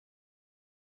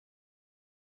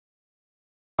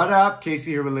What up?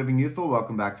 Casey here with Living Youthful.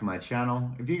 Welcome back to my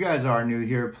channel. If you guys are new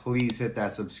here, please hit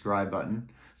that subscribe button.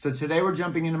 So today we're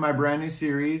jumping into my brand new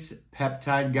series,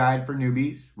 Peptide Guide for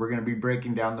Newbies. We're going to be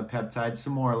breaking down the peptide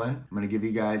Sermorelin. I'm going to give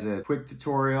you guys a quick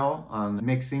tutorial on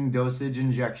mixing dosage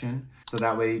injection, so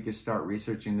that way you can start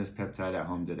researching this peptide at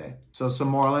home today. So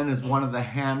Sermorelin is one of the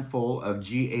handful of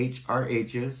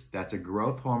GHRHs. That's a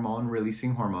growth hormone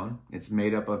releasing hormone. It's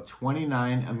made up of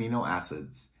 29 amino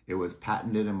acids. It was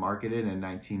patented and marketed in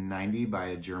 1990 by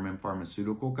a German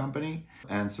pharmaceutical company.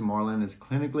 And Sermorelin is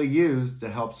clinically used to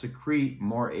help secrete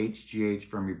more HGH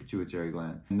from your pituitary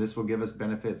gland. And this will give us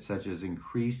benefits such as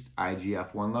increased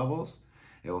IGF-1 levels.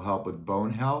 It will help with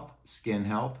bone health, skin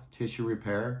health, tissue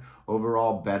repair,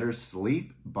 overall better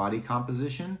sleep, body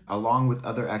composition, along with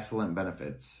other excellent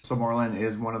benefits. Sermorelin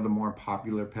is one of the more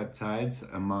popular peptides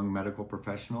among medical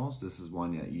professionals. This is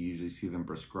one that you usually see them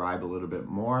prescribe a little bit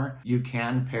more. You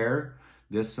can pair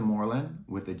this Sermorelin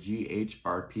with a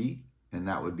GHRP, and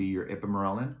that would be your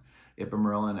Ipamorelin.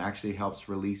 Ipamorelin actually helps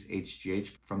release HGH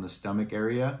from the stomach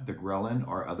area, the ghrelin,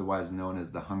 or otherwise known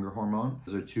as the hunger hormone.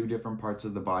 Those are two different parts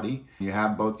of the body. You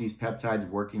have both these peptides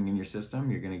working in your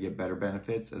system, you're going to get better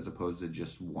benefits as opposed to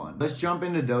just one. Let's jump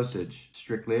into dosage.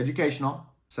 Strictly educational.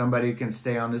 Somebody can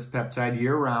stay on this peptide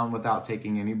year-round without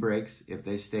taking any breaks if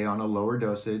they stay on a lower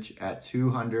dosage at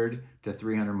 200 to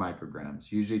 300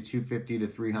 micrograms. Usually 250 to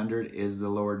 300 is the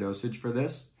lower dosage for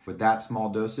this. With that small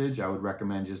dosage, I would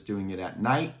recommend just doing it at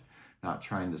night. Not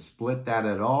trying to split that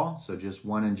at all, so just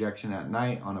one injection at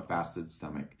night on a fasted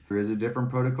stomach. There is a different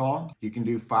protocol. You can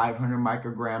do 500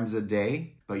 micrograms a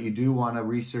day, but you do want to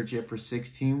research it for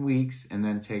 16 weeks and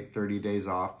then take 30 days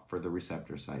off for the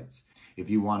receptor sites. If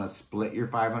you want to split your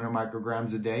 500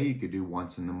 micrograms a day, you could do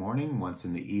once in the morning, once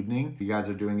in the evening. If you guys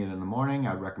are doing it in the morning,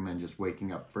 I'd recommend just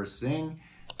waking up first thing,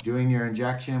 doing your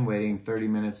injection, waiting 30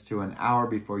 minutes to an hour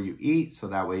before you eat, so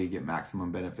that way you get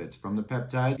maximum benefits from the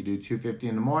peptide. You do 250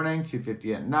 in the morning,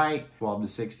 250 at night, 12 to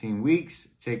 16 weeks,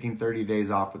 taking 30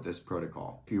 days off with this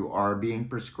protocol. If you are being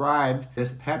prescribed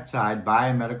this peptide by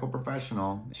a medical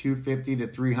professional, 250 to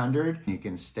 300, you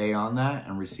can stay on that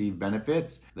and receive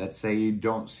benefits. Let's say you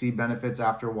don't see benefits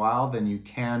after a while, then you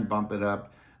can bump it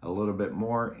up a little bit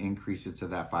more, increase it to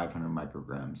that 500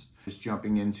 micrograms. Just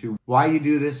jumping into why you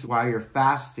do this while you're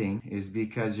fasting is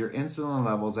because your insulin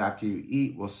levels after you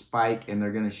eat will spike and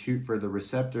they're going to shoot for the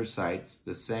receptor sites,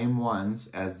 the same ones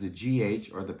as the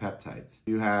GH or the peptides.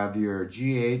 You have your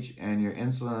GH and your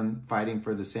insulin fighting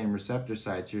for the same receptor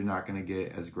sites, you're not going to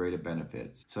get as great a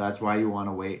benefits. So that's why you want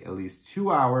to wait at least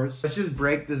 2 hours. Let's just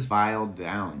break this vial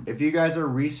down. If you guys are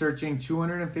researching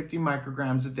 250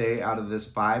 micrograms a day out of this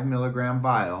 5 milligram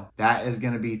vial, that is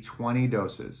going to be 20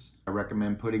 doses. I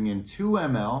recommend putting in 2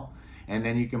 ml, and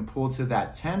then you can pull to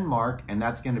that 10 mark, and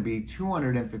that's going to be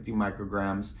 250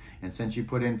 micrograms. And since you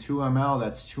put in 2 ml,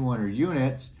 that's 200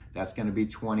 units. That's going to be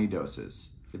 20 doses.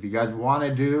 If you guys want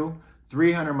to do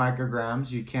 300 micrograms,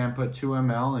 you can put 2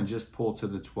 ml and just pull to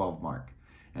the 12 mark.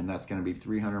 And that's going to be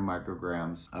 300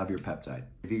 micrograms of your peptide.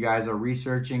 If you guys are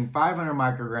researching 500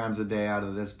 micrograms a day out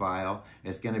of this vial,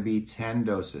 it's going to be 10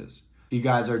 doses. If you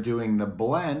guys are doing the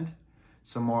blend,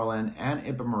 Sermorelin and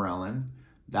Ipamorelin,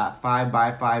 that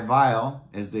 5x5 vial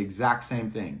is the exact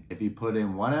same thing. If you put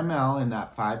in 1 ml in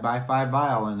that 5x5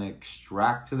 vial and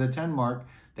extract to the 10 mark,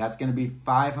 that's going to be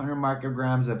 500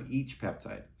 micrograms of each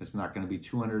peptide. It's not going to be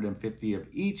 250 of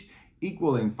each,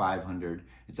 equaling 500.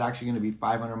 It's actually going to be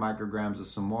 500 micrograms of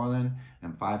Sermorelin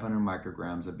and 500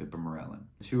 micrograms of Ipamorelin.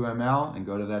 2 ml and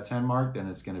go to that 10 mark, then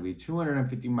it's going to be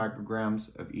 250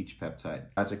 micrograms of each peptide.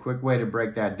 That's a quick way to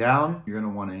break that down. You're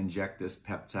going to want to inject this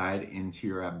peptide into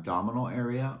your abdominal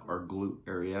area or glute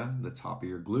area, the top of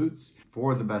your glutes,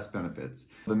 for the best benefits.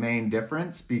 The main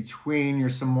difference between your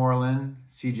Sermorelin,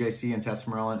 CJC, and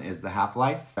Sermorelin is the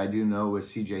half-life. I do know with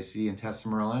CJC and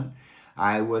Sermorelin,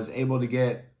 I was able to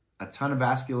get a ton of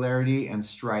vascularity and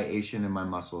striation in my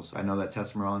muscles. I know that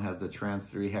Sermorelin has the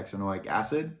trans-3-hexanoic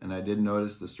acid, and I did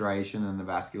notice the striation and the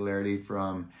vascularity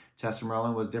from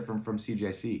Sermorelin was different from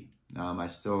CJC. I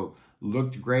still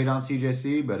looked great on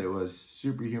CJC, but it was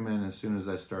superhuman as soon as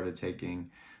I started taking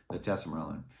the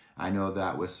Sermorelin. I know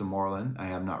that with Sermorelin, I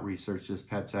have not researched this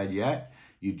peptide yet.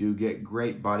 You do get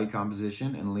great body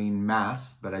composition and lean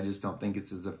mass, but I just don't think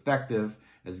it's as effective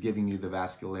as giving you the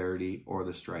vascularity or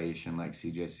the striation like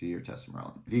CJC or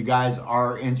Sermorelin. If you guys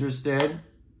are interested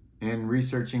in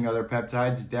researching other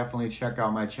peptides, definitely check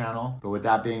out my channel. But with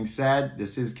that being said,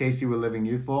 this is Casey with Living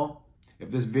Youthful. If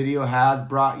this video has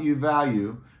brought you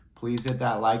value, please hit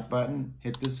that like button,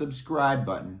 hit the subscribe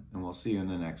button, and we'll see you in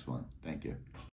the next one. Thank you.